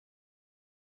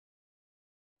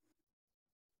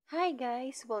Hi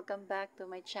guys! Welcome back to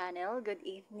my channel. Good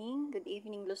evening. Good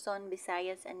evening Luzon,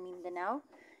 Visayas, and Mindanao.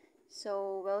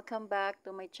 So, welcome back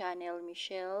to my channel,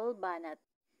 Michelle Banat.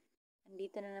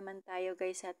 Andito na naman tayo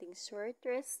guys sa ating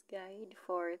Swertres guide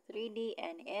for 3D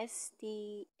and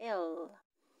STL.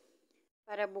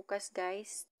 Para bukas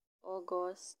guys,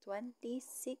 August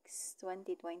 26,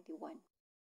 2021.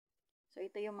 So,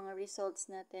 ito yung mga results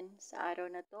natin sa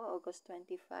araw na to, August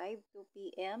 25, 2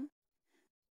 p.m.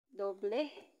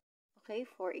 Doble. Okay,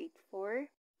 484.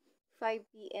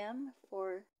 5 p.m.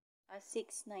 for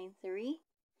 693.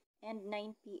 And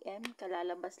 9 p.m.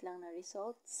 kalalabas lang na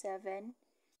result, 707.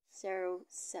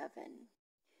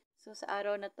 So, sa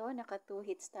araw na to, naka 2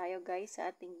 hits tayo guys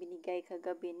sa ating binigay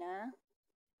kagabi na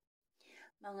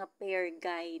mga pair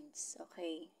guides.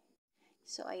 Okay.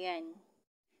 So, ayan.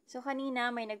 So,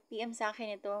 kanina may nag-PM sa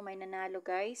akin ito. May nanalo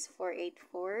guys,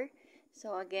 484.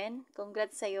 So, again,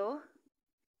 congrats sa'yo.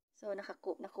 So,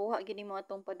 nakuha gini mo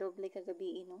atong padoble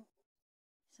kagabi, no?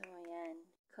 So, ayan.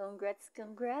 Congrats,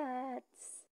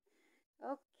 congrats!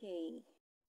 Okay.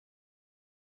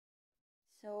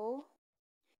 So,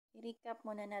 i-recap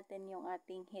muna natin yung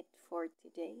ating hit for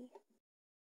today.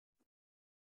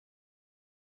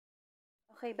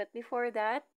 Okay, but before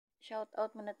that, shout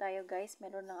out muna tayo guys.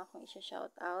 Meron lang akong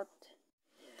isa-shout out.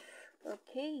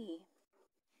 Okay.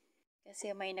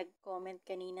 Kasi may nag-comment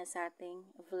kanina sa ating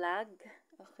vlog.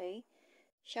 Okay.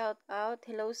 Shout out.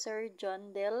 Hello Sir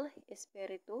John Del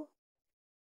Espiritu.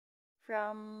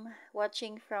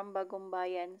 Watching from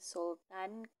Bagumbayan,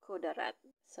 Sultan Kudarat.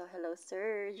 So, hello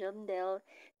Sir John Del.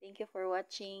 Thank you for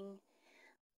watching.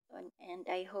 And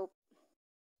I hope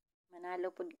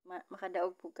manalo po,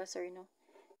 makadaog po ka sir, no?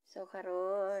 So,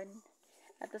 karon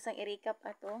ato sang i-recap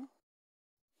atong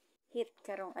hit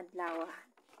karong adlaw.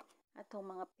 Atong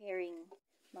mga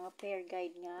pair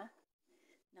guide nga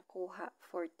nakuha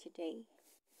for today.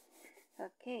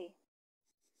 Okay.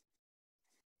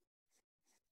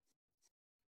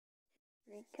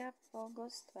 Recap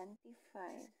August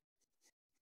 25.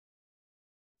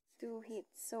 2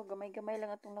 hits. So, gamay-gamay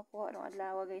lang atong nakuha ng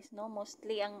adlaw guys, no?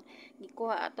 Mostly ang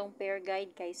gikuha atong pair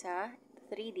guide kaysa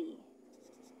 3D.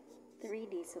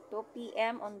 3D. So, 2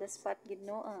 p.m. on the spot gid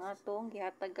no ang atong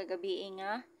gihatag kagabi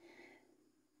nga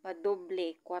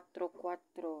padoble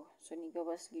 4-4. So,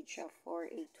 nigawas gid siya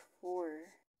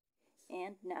 484.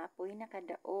 And naapoy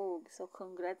nakadaog. So,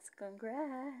 congrats,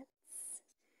 congrats!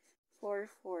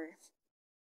 4-4.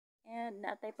 And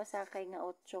naatay pasakay nga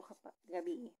 8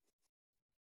 gabi.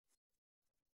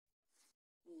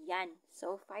 Yan.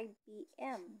 So, 5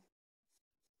 p.m.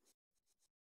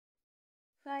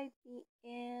 5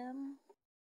 p.m.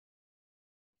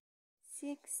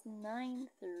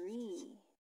 693.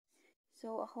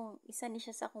 So, isa ni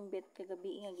siya sa akong bet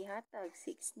kagabi nga gihatag,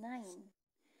 69.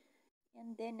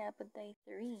 And then, napadtay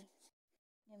 3.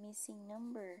 Na missing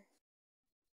number.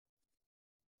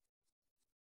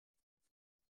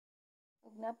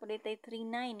 Ug napadtay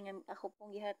 39 nga ako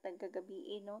pong gihatag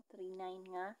kagabi, no?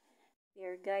 39 nga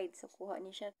pair guide. So, kuha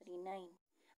ni siya 39.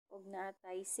 Ug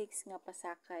naatay 6 nga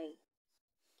pasakay.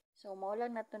 So, mao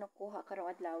lang nato nakuha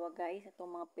karong adlaw guys, atong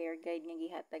mga pair guide nga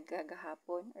gihatag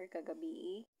kagahapon or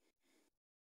kagabi.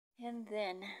 And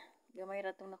then, gamay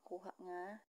ra nakuha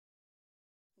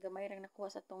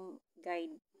sa tong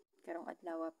guide karong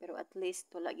adlaw, pero at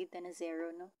least wala gid na zero,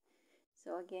 no?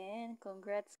 So again,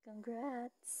 congrats,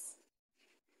 congrats.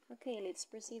 Okay, let's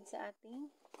proceed sa ating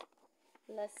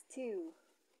last 2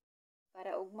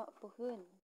 para ugma puhon.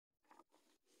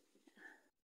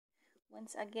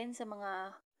 Once again, sa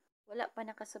mga wala pa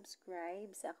nakasubscribe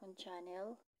sa akong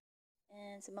channel,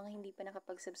 and sa mga hindi pa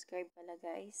nakapag-subscribe pala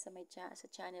guys sa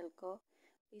channel ko,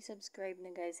 please subscribe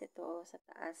na guys, ito sa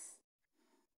taas.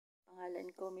 Pangalan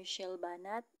ko Michelle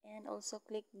Banat, and also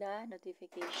click the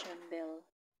notification bell.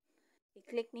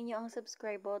 I-click ninyo ang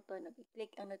subscribe button,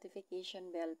 i-click ang notification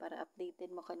bell para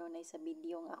updated mo kanunay sa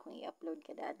video nga akong i-upload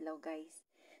kada adlaw guys.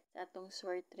 Sa atong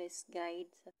Swertres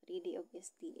guide sa 3D ug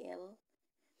STL,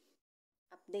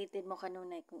 updated mo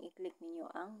kanunay kung i-click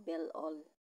ninyo ang bell all.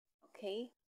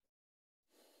 Okay?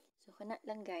 So, kana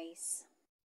lang guys.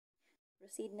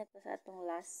 Proceed na ta sa atong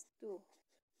last 2.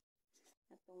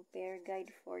 Atong pair guide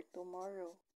for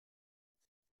tomorrow.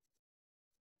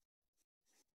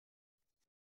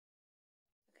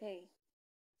 Okay.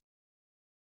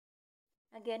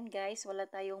 Again guys, wala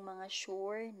tayong mga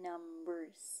sure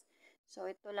numbers. So,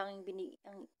 ito lang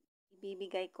ang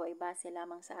ibibigay ko ay base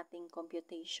lamang sa ating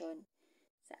computation.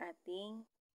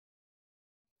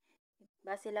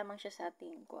 Base lamang siya sa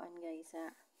ating kuan guys,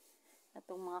 sa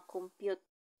atong mga compute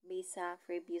based sa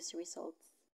previous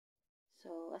results.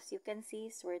 So, as you can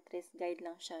see, Swertres guide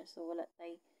lang siya. So, wala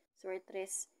tay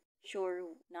Swertres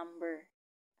sure number.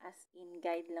 As in,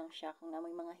 guide lang siya. Kung na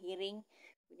may mga hearing,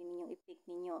 pwede ninyong i-pick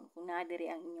ninyo. Kung nadiri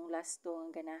ang inyong last 2 ang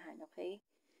ganahan, okay?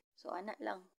 So, anak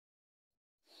lang.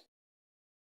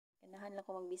 Ganahan lang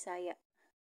ko magbisaya.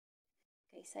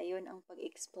 Kaysa yun ang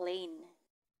pag-explain.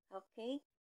 Okay?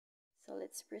 So,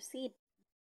 let's proceed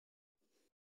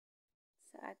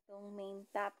sa atong main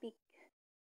topic.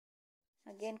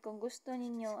 Again, kung gusto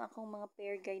ninyo akong mga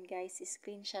pair guide guys,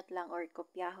 screenshot lang or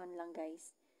kopyahon lang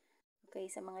guys. Okay,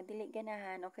 sa mga dili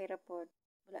ganahan, okay rapod.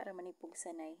 Wala ra man ipog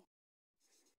sanay.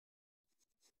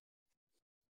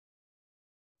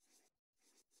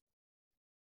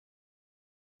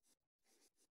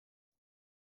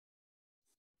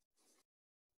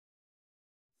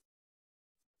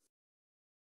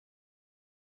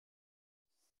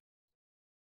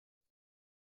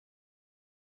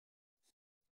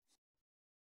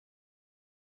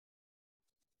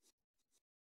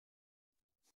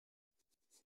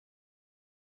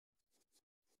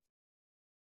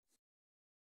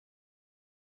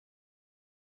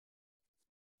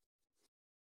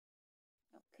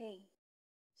 Okay.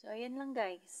 So, ayan lang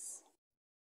guys.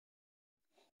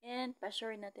 And,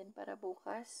 pa-sure natin para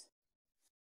bukas.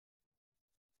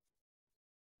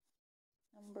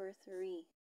 Number 3.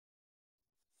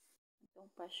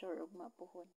 Itong pa-sure ug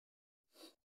mapuhon.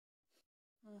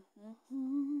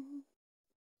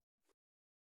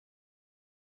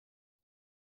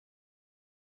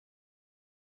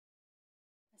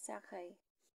 Pasakay.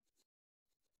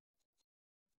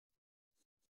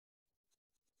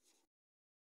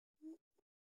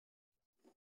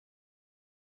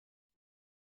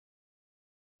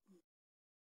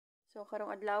 So,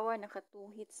 karong adlaw, naka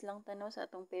 2 hits lang tano sa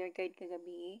atong pair guide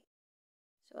kagabi.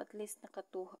 So, at least naka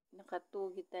 2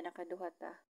 kita, nakaduha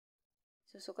ta.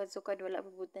 So, sukad-sukad, wala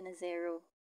pabuta na 0.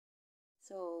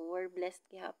 So, we're blessed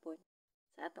kahapon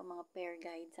sa atong mga pair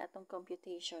guide, sa atong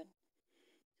computation.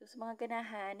 So, sa mga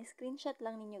ganahan, screenshot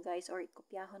lang ninyo guys or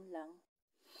ikopyahon lang.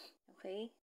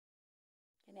 Okay?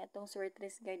 Kani atong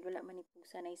Swertres guide, wala man ipog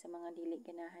sanay sa mga dili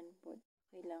ganahan po.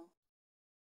 Okay lang.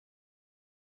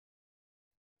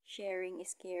 Sharing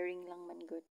is caring lang man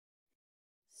good.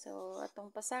 So,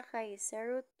 atong pasakay is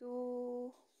 0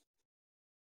 to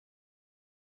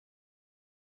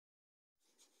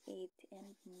 8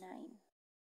 and 9.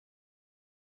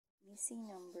 Missing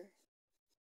number.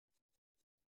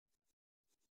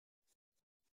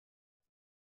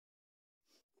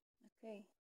 Okay.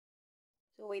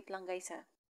 So, wait lang guys ha.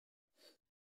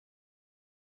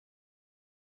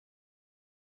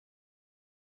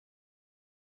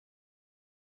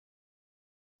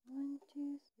 One,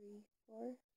 two, three,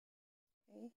 four.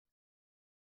 Okay.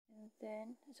 And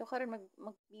then, so karon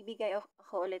magbibigay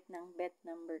ako ulit ng bet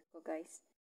number ko guys.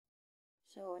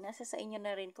 So, nasa sa inyo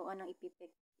na rin kung anong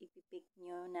ipipick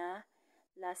nyo na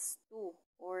last 2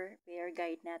 or pair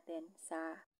guide natin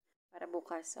sa para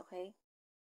bukas, okay?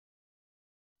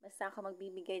 Basta ako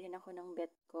magbibigay din ako ng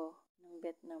bet ko, ng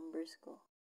bet numbers ko.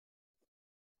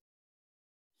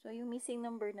 So, yung missing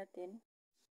number natin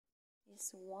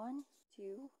is 1,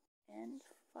 2, and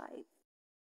 5.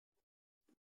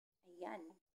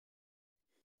 Ayan.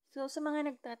 So, sa mga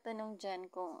nagtatanong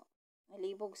dyan kung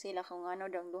nalibog sila kung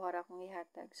ano dang duhara kong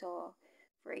ihatag. So,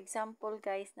 for example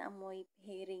guys, na amoy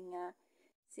hearing nga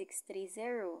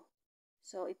 630.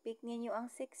 So, i-pick ninyo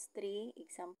ang 63.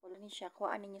 Example ni siya.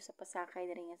 Kuhaan ninyo sa pasakay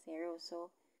na rin nga 0.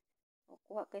 So,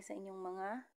 kuha kayo sa inyong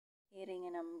mga hearing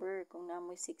nga number. Kung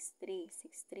naamoy 63,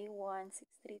 631,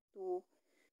 632.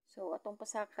 So, atong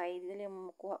pasakay, dili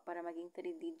mo makuha para maging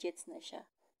 3 digits na siya.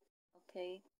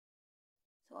 Okay?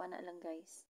 So, ana lang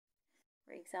guys.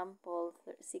 For example,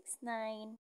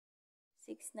 69,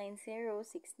 690,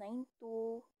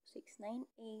 692,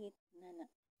 698, nana.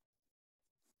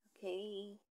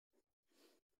 Okay.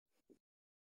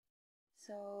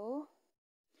 So,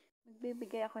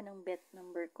 magbibigay ako ng bet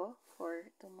number ko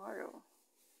for tomorrow.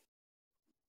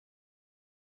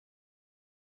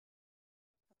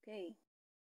 Okay.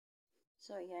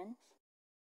 So, yan.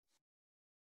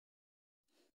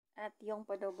 At yung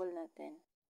pa-double natin.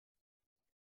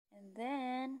 And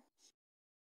then,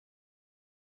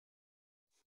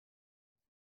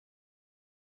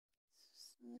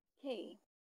 okay.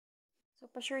 So,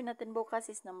 pa-sure natin bukas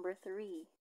is number 3.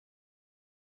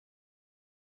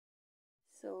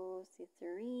 So, si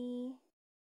 3.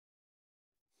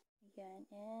 Yan,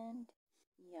 and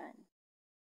yan.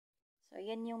 So,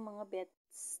 yan yung mga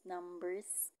bets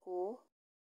numbers ko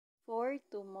for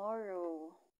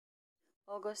tomorrow,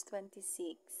 August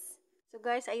 26. So,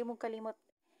 guys, ayaw mong kalimot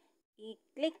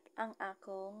i-click ang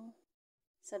akong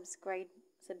subscribe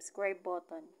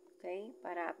button. Okay?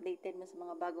 Para updated mo sa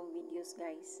mga bagong videos,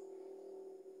 guys.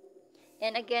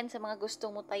 And again, sa mga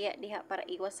gustong mo taya diha para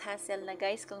iwas hassle na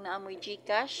guys, kung naamoy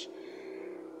GCash,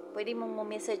 pwede mong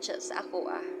mo-message sa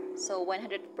ako So,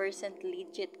 100%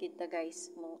 legit kita guys.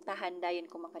 Mo tahan dayon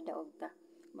kung makadaog ta.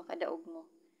 Makadaog mo.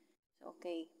 So,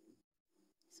 okay.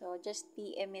 So, just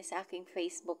PM me sa aking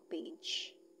Facebook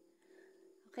page.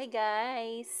 Okay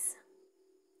guys.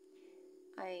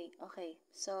 Okay.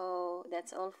 So,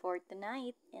 that's all for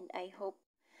tonight. And I hope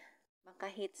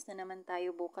makahits na naman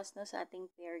tayo bukas no sa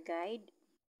ating pair guide.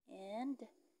 And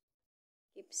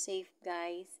keep safe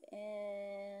guys.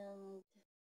 And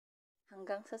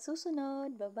hanggang sa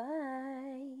susunod.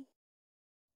 Bye-bye!